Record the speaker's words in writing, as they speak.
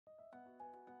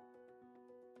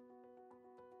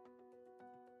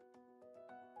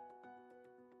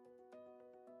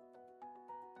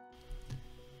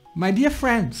My dear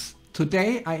friends,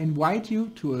 today I invite you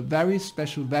to a very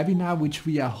special webinar which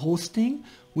we are hosting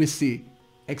with the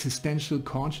Existential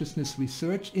Consciousness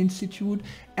Research Institute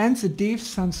and the Dev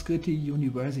Sanskriti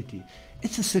University.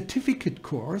 It's a certificate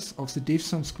course of the Dev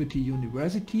Sanskriti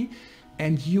University,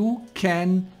 and you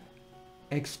can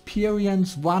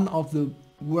experience one of the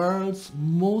world's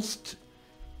most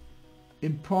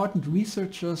important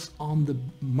researchers on the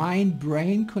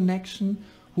mind-brain connection,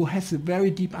 who has a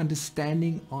very deep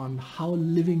understanding on how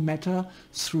living matter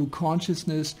through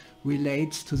consciousness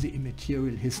relates to the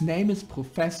immaterial. His name is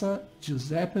Professor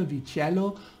Giuseppe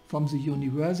Vitiello from the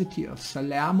University of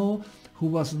Salerno, who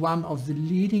was one of the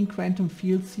leading quantum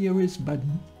field theorists, but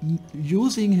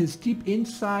using his deep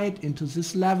insight into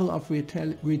this level of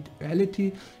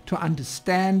reality to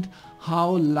understand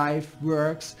how life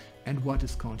works and what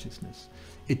is consciousness.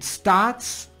 It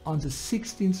starts on the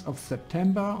 16th of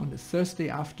September on a Thursday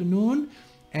afternoon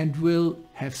and will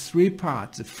have 3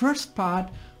 parts. The first part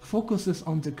focuses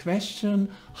on the question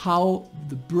how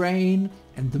the brain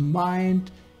and the mind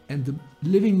and the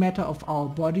living matter of our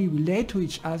body relate to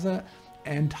each other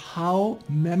and how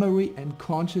memory and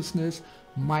consciousness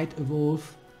might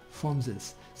evolve from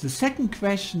this. The second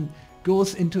question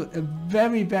goes into a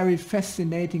very, very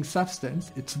fascinating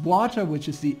substance. It's water, which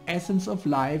is the essence of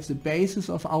life, the basis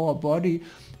of our body,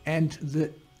 and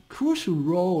the crucial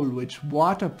role which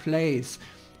water plays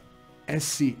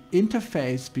as the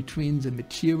interface between the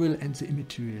material and the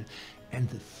immaterial. And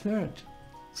the third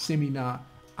seminar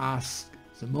asks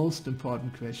the most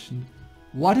important question: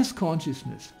 what is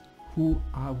consciousness? Who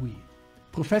are we?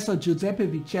 Professor Giuseppe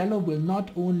Vitiello will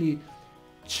not only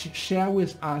share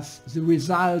with us the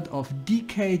result of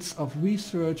decades of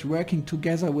research working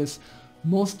together with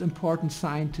most important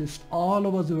scientists all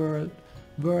over the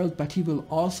world, but he will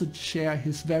also share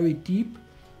his very deep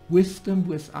wisdom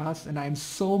with us, and I'm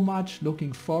so much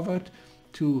looking forward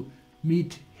to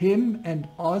meet him and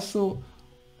also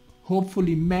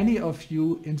hopefully many of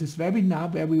you in this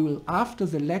webinar, where we will, after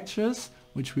the lectures,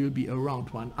 which will be around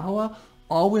 1 hour,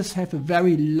 always have a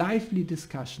very lively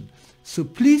discussion. So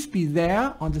please be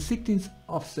there on the 16th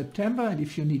of September, and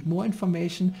if you need more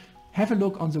information, have a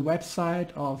look on the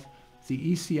website of the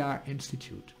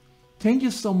ECR-Institute. Thank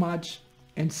you so much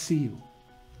and see you.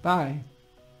 Bye.